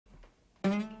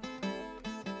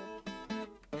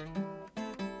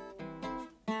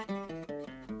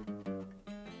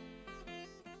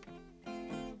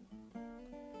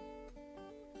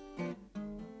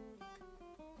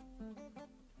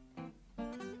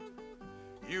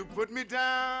You put me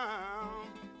down,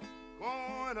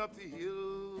 going up the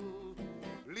hill,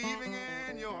 believing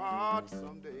in your heart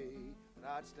someday that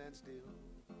I'd stand still.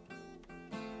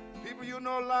 People, you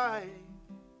know life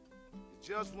is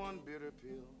just one bitter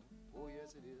pill. Oh,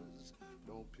 yes, it is.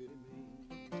 Don't pity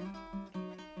me.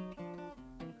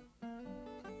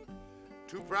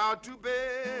 Too proud to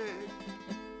beg,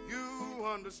 you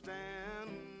understand.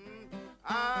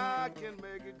 I can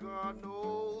make it, God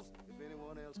knows, if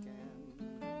anyone else can.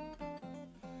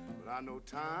 But I know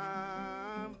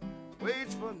time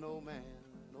waits for no man,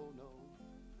 no, no.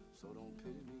 So don't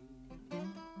pity me.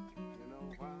 You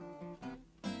know why?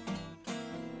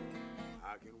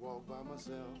 I can walk by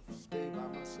myself, stay by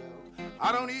myself.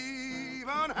 I don't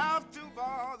even have to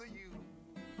bother you.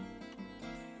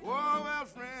 Oh, well,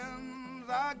 friends,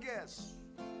 I guess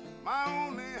my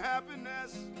only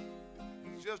happiness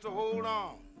is just to hold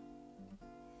on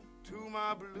to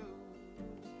my blues.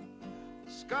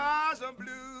 The skies are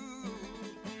blue,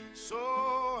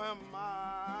 so am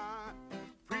I.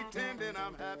 Pretending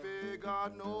I'm happy,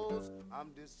 God knows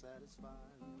I'm dissatisfied.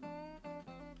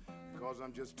 Because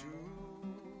I'm just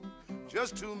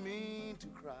too mean to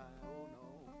cry. Oh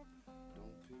no,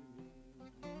 don't pity me.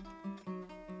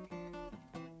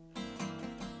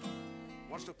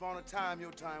 Once upon a time,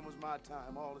 your time was my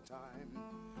time all the time.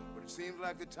 But it seems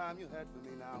like the time you had for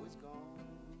me now is gone.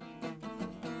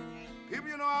 People,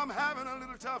 you know I'm having a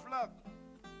little tough luck.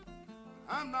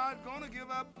 I'm not gonna give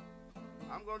up.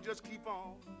 I'm gonna just keep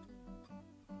on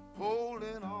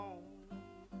holding on.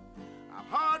 I've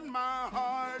hardened my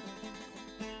heart,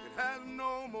 it has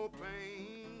no more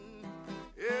pain.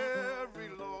 Every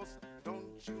loss,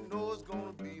 don't you know, is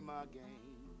gonna be my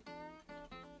gain.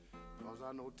 Cause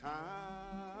I know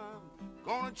time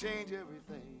gonna change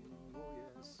everything. Oh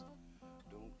yes,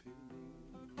 don't pity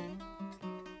me.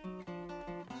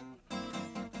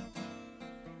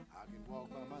 I can walk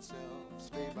by myself,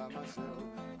 stay by myself.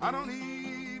 I don't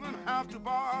even have to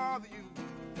bother you.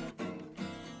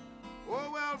 Oh,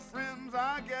 well, friends,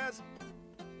 I guess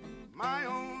my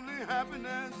only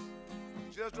happiness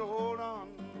is just to hold on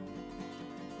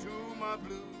to my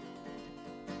blue.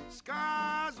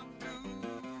 Skies are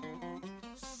blue,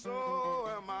 so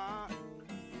am I.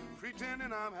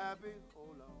 Pretending I'm happy,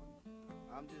 oh, Lord,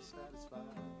 I'm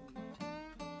dissatisfied.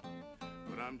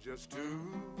 But I'm just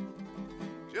too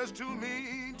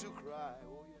mean to cry.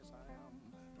 Oh, yes, I am.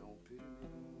 Don't pity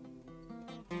me.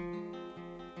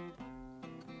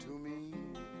 To me,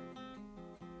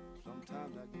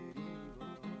 sometimes I get evil,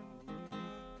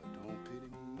 but don't pity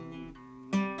me.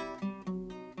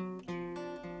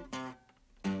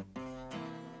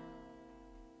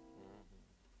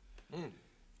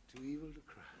 Too evil to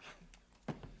cry.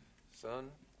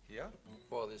 Son, Yeah?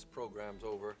 before this program's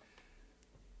over,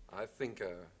 I think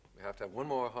we have to have one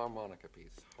more harmonica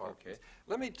piece. Harp Okay. piece.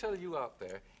 Let me tell you out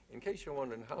there, in case you're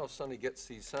wondering how Sonny gets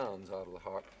these sounds out of the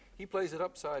harp, he plays it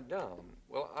upside down.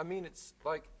 Well, I mean, it's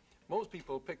like most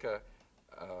people pick a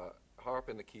harp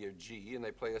in the key of G and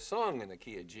they play a song in the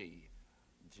key of G.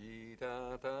 G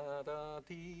da da da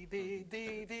dee dee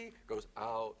dee dee. Goes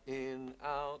out, in,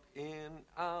 out, in,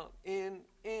 out, in,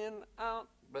 out.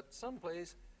 But some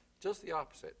plays just the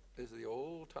opposite. This is the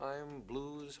old-time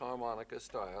blues harmonica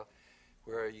style,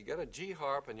 where you get a G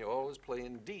harp and you always play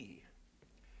in D.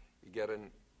 You get a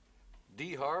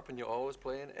D harp and you always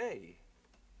play in A.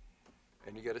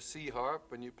 And you get a C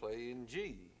harp and you play in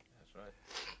G. That's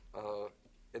right.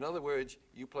 In other words,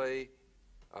 you play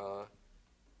out,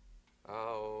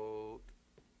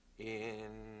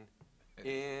 in,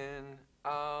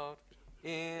 out,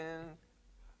 in,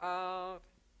 out,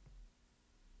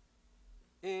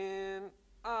 in,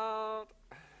 out.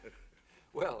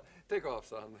 Well, take off,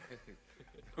 son.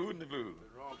 Who in the blue?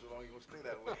 Wrong so long, you're gonna stay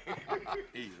that way.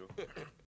 Easel.